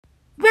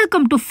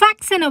Welcome to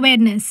Facts and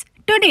Awareness.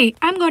 Today,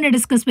 I'm going to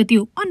discuss with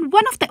you on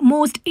one of the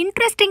most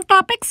interesting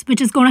topics which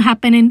is going to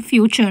happen in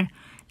future,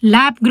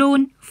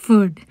 lab-grown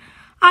food.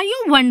 Are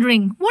you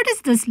wondering what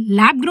is this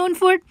lab-grown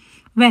food?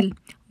 Well,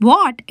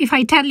 what if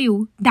I tell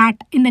you that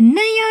in the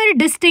near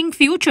distant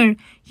future,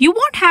 you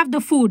won't have the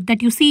food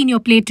that you see in your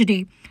plate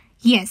today?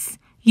 Yes,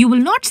 you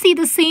will not see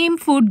the same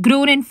food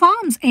grown in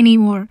farms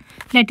anymore.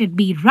 Let it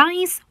be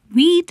rice,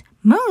 wheat,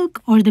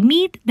 milk, or the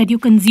meat that you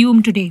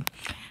consume today.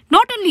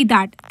 Not only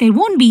that, there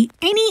won't be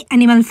any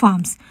animal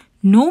farms.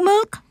 No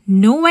milk,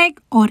 no egg,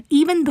 or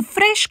even the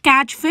fresh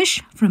catch fish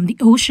from the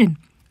ocean.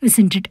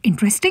 Isn't it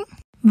interesting?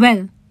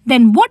 Well,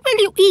 then what will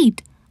you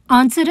eat?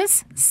 Answer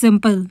is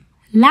simple.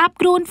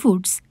 Lab-grown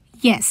foods.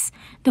 Yes,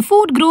 the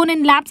food grown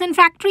in labs and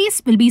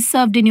factories will be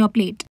served in your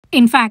plate.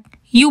 In fact,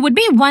 you would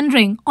be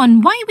wondering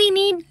on why we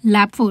need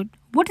lab food.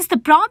 What is the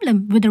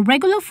problem with the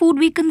regular food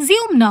we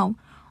consume now?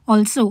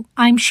 Also,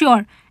 I'm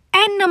sure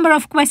N number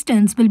of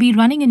questions will be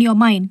running in your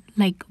mind,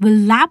 like will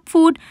lab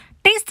food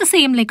taste the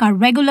same like our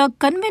regular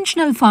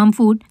conventional farm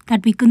food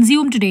that we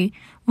consume today?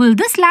 Will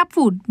this lab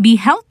food be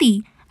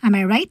healthy? Am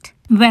I right?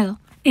 Well,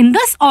 in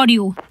this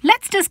audio,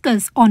 let's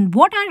discuss on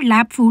what are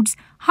lab foods,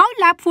 how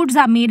lab foods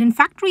are made in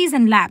factories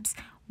and labs,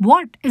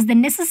 what is the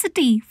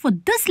necessity for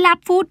this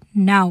lab food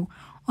now.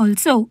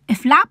 Also,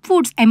 if lab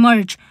foods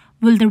emerge,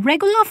 will the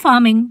regular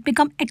farming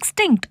become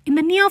extinct in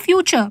the near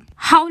future?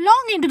 How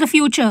long into the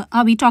future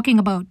are we talking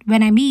about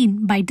when I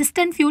mean by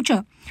distant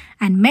future?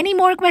 And many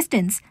more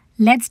questions.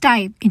 Let's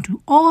dive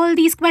into all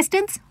these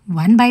questions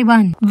one by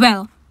one.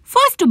 Well,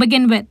 first to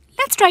begin with,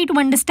 let's try to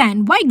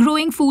understand why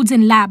growing foods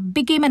in lab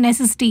became a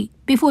necessity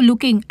before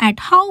looking at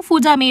how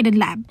foods are made in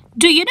lab.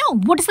 Do you know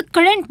what is the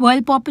current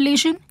world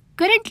population?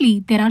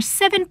 Currently, there are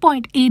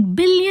 7.8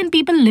 billion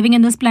people living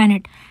in this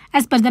planet.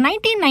 As per the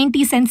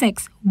 1990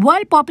 census,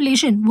 world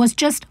population was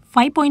just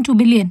 5.2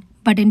 billion.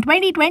 But in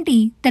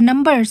 2020, the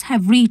numbers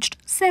have reached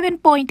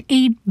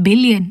 7.8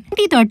 billion. In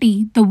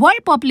 2030, the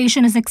world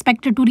population is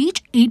expected to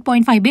reach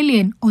 8.5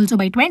 billion. Also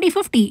by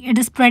 2050, it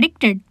is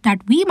predicted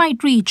that we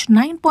might reach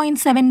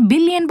 9.7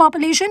 billion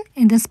population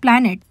in this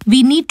planet.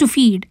 We need to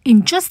feed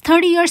in just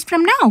 30 years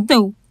from now.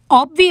 So,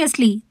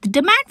 obviously, the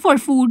demand for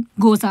food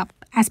goes up.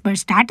 As per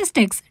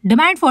statistics,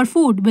 demand for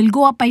food will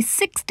go up by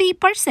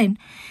 60%.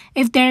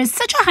 If there is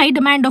such a high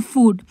demand of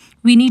food,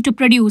 we need to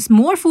produce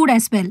more food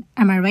as well.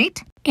 Am I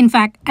right? In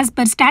fact, as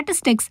per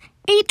statistics,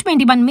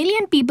 821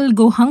 million people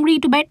go hungry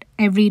to bed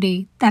every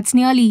day. That's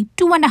nearly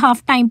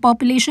 2.5 times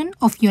population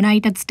of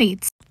United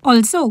States.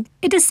 Also,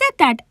 it is said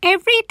that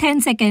every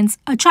 10 seconds,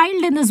 a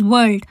child in this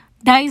world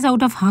dies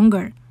out of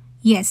hunger.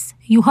 Yes,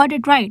 you heard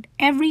it right.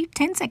 Every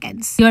 10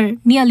 seconds. Here,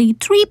 nearly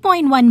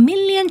 3.1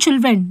 million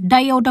children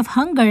die out of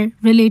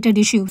hunger-related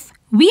issues.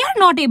 We are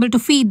not able to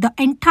feed the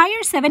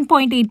entire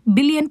 7.8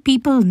 billion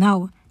people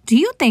now. Do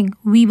you think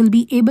we will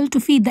be able to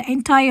feed the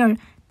entire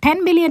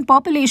 10 billion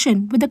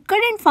population with the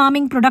current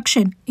farming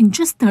production in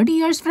just 30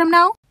 years from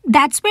now?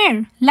 That's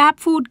where lab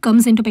food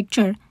comes into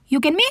picture. You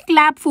can make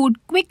lab food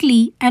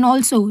quickly and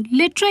also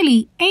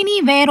literally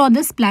anywhere on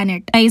this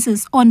planet.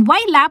 Basis on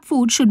why lab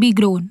food should be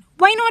grown.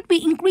 Why not we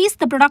increase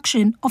the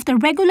production of the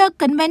regular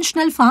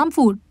conventional farm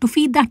food to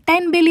feed the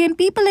 10 billion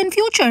people in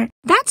future?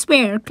 That's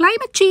where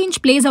climate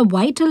change plays a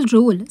vital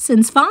role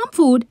since farm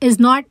food is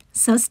not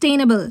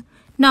sustainable.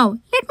 Now,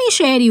 let me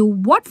share you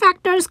what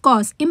factors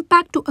cause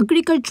impact to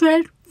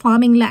agricultural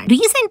farming land.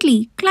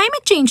 Recently,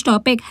 climate change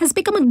topic has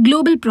become a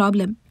global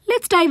problem.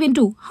 Let's dive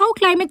into how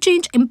climate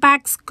change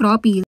impacts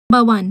crop yield.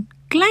 Number 1.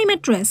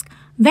 Climate risk.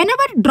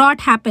 Whenever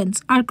drought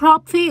happens, our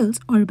crop fails,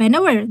 or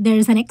whenever there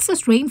is an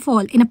excess rainfall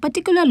in a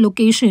particular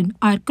location,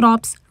 our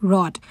crops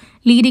rot,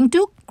 leading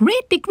to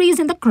great decrease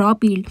in the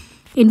crop yield.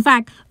 In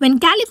fact, when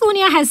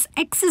California has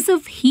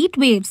excessive heat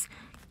waves,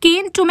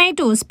 canned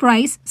tomatoes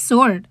price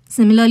soared.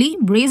 Similarly,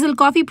 Brazil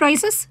coffee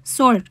prices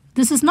soared.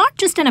 This is not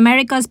just an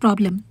America's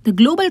problem. The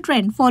global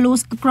trend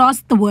follows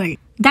across the world.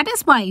 That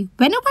is why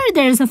whenever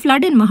there is a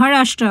flood in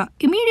Maharashtra,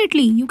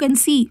 immediately you can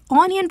see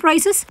onion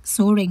prices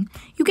soaring.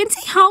 You can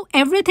see how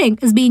everything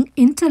is being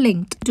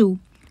interlinked to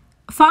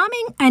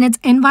farming and its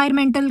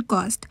environmental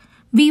cost.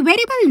 We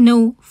very well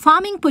know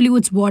farming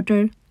pollutes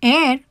water,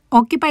 air,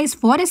 occupies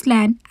forest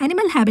land,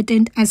 animal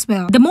habitat as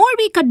well. The more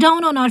we cut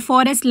down on our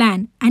forest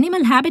land,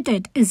 animal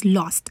habitat is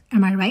lost.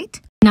 Am I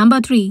right?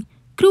 Number 3.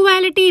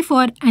 Cruelty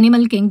for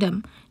animal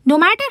kingdom. No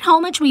matter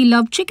how much we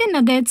love chicken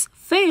nuggets,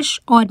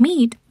 fish or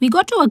meat, we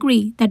got to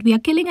agree that we are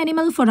killing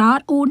animals for our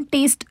own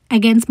taste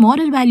against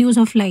moral values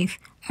of life.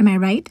 Am I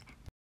right?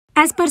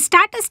 As per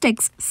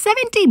statistics,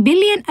 70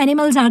 billion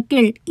animals are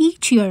killed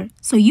each year,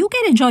 so you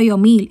can enjoy your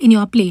meal in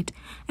your plate.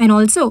 And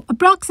also,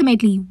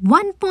 approximately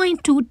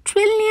 1.2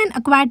 trillion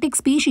aquatic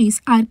species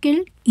are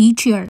killed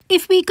each year.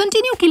 If we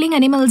continue killing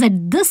animals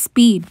at this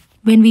speed,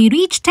 when we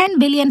reach 10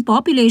 billion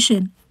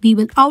population, we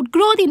will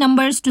outgrow the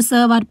numbers to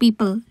serve our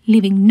people,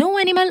 leaving no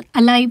animal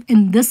alive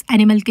in this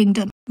animal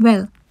kingdom.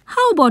 Well,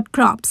 how about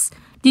crops?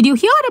 Did you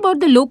hear about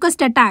the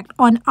locust attack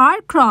on our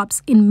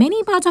crops in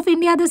many parts of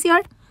India this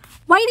year?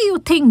 Why do you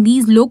think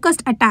these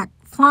locust attacks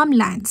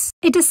farmlands.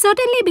 It is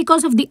certainly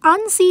because of the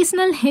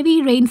unseasonal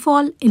heavy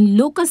rainfall in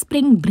locust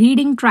spring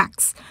breeding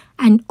tracts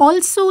and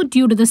also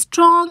due to the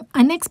strong,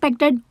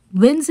 unexpected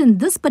winds in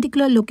this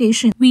particular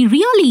location. We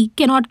really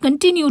cannot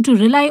continue to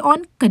rely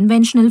on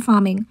conventional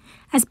farming.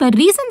 As per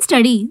recent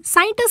study,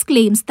 scientists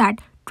claims that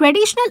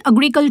traditional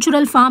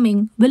agricultural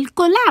farming will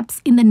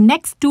collapse in the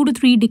next 2 to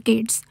 3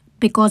 decades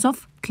because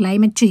of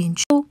climate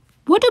change. So,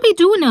 what do we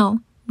do now?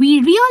 We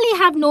really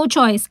have no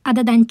choice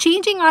other than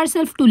changing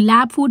ourselves to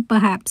lab food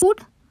perhaps.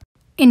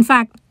 In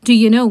fact, do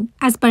you know,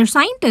 as per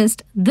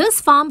scientists, this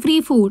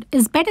farm-free food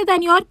is better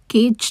than your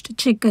caged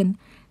chicken.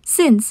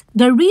 Since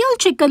the real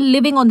chicken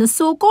living on the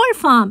so-called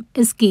farm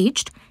is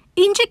caged,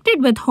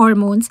 injected with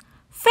hormones,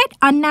 fed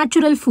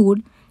unnatural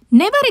food,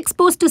 never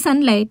exposed to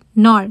sunlight,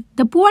 nor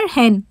the poor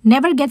hen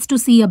never gets to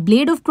see a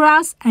blade of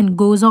grass and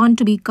goes on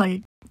to be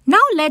culled.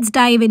 Now let's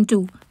dive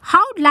into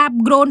how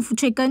lab-grown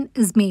chicken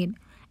is made.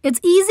 It's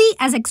easy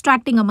as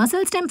extracting a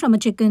muscle stem from a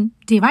chicken,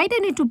 divide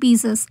it into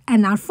pieces,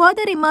 and are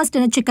further immersed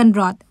in a chicken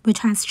broth, which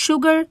has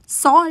sugar,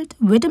 salt,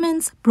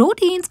 vitamins,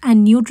 proteins,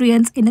 and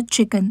nutrients in a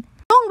chicken,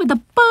 along with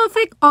a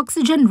perfect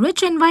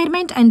oxygen-rich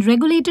environment and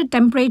regulated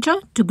temperature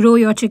to grow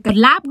your chicken.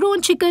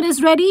 Lab-grown chicken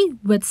is ready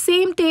with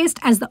same taste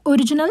as the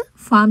original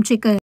farm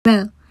chicken.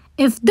 Well,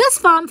 if this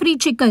farm-free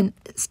chicken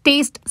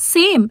tastes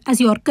same as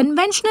your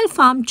conventional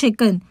farm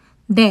chicken,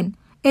 then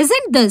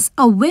isn't this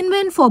a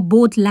win-win for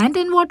both land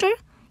and water?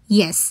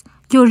 Yes,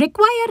 you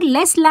require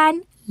less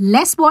land,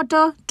 less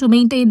water to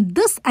maintain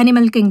this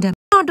animal kingdom.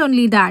 Not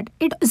only that,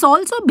 it is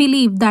also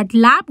believed that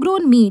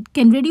lab-grown meat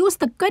can reduce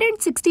the current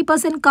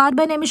 60%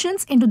 carbon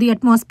emissions into the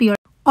atmosphere.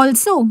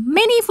 Also,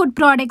 many food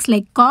products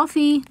like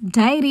coffee,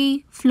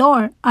 dairy,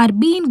 flour are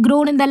being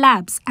grown in the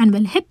labs and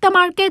will hit the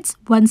markets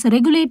once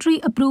regulatory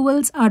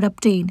approvals are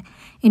obtained.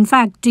 In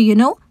fact, do you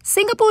know,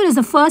 Singapore is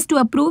the first to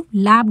approve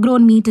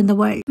lab-grown meat in the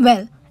world.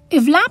 Well,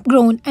 if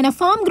lab-grown and a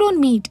farm-grown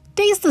meat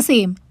taste the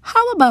same,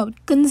 how about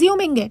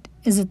consuming it?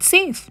 Is it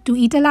safe to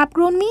eat a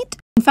lab-grown meat?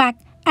 In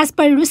fact, as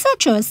per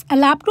researchers, a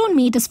lab-grown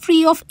meat is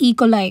free of E.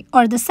 coli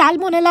or the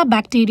salmonella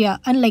bacteria,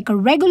 unlike a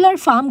regular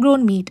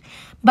farm-grown meat.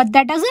 But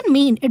that doesn't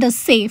mean it is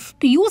safe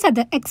to use, as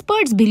the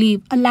experts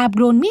believe a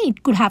lab-grown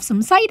meat could have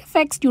some side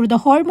effects due to the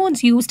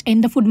hormones used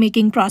in the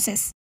food-making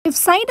process. If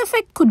side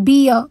effect could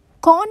be a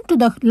con to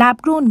the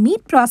lab-grown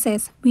meat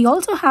process, we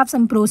also have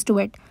some pros to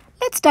it.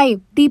 Let's dive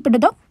deep into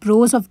the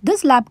pros of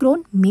this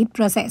lab-grown meat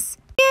process.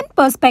 In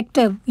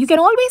perspective, you can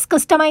always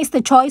customize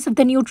the choice of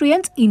the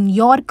nutrients in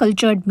your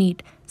cultured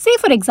meat. Say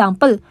for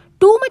example,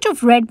 too much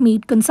of red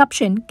meat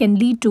consumption can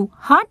lead to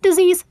heart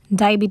disease,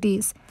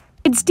 diabetes.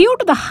 It's due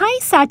to the high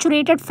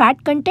saturated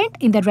fat content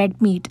in the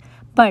red meat.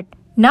 But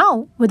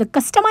now, with a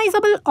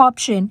customizable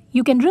option,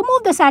 you can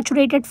remove the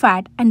saturated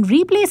fat and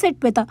replace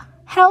it with a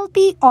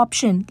healthy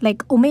option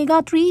like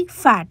omega-3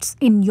 fats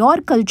in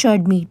your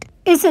cultured meat.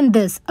 Isn't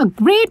this a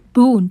great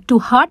boon to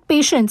heart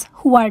patients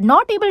who are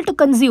not able to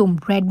consume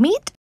red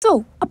meat?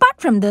 So,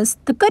 apart from this,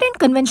 the current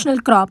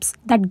conventional crops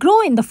that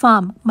grow in the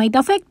farm might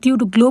affect due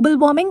to global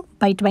warming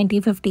by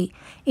 2050.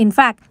 In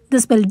fact,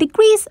 this will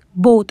decrease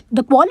both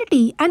the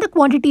quality and the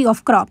quantity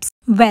of crops.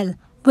 Well,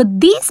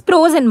 with these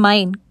pros in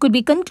mind, could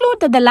we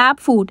conclude that the lab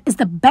food is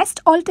the best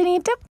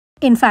alternative?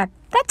 In fact,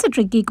 that's a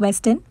tricky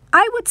question.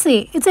 I would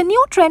say it's a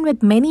new trend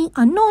with many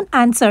unknown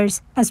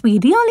answers, as we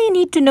really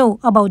need to know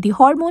about the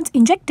hormones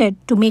injected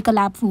to make a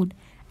lab food,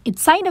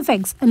 its side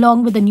effects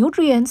along with the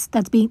nutrients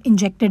that's being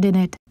injected in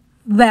it.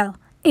 Well,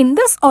 in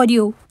this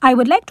audio, I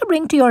would like to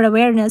bring to your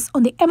awareness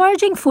on the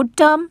emerging food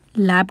term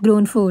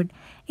lab-grown food.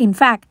 In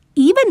fact,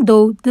 even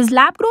though this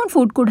lab-grown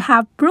food could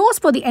have pros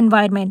for the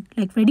environment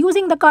like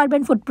reducing the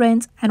carbon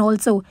footprints and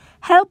also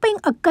helping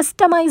a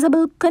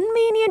customizable,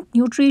 convenient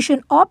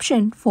nutrition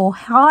option for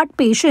heart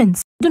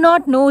patients, do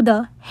not know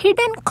the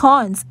hidden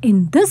cons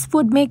in this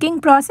food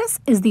making process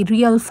is the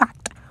real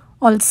fact.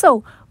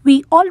 Also,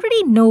 we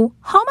already know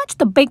how much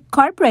the big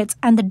corporates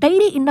and the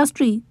dairy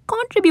industry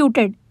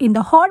contributed in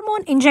the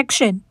hormone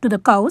injection to the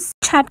cows,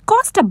 which had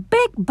caused a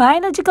big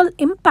biological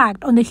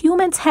impact on the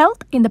human's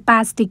health in the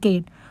past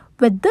decade.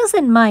 With this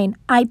in mind,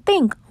 I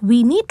think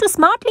we need to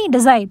smartly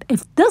decide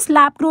if this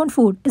lab-grown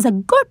food is a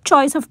good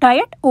choice of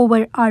diet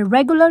over our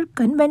regular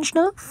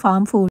conventional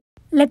farm food.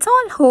 Let's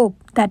all hope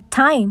that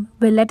time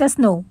will let us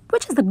know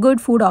which is the good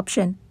food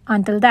option.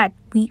 Until that,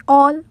 we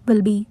all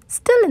will be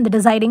still in the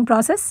deciding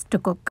process to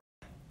cook.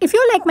 If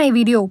you like my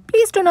video,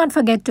 please do not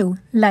forget to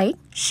like,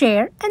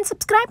 share and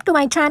subscribe to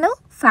my channel,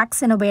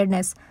 Facts and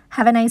Awareness.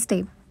 Have a nice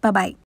day.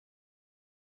 Bye-bye.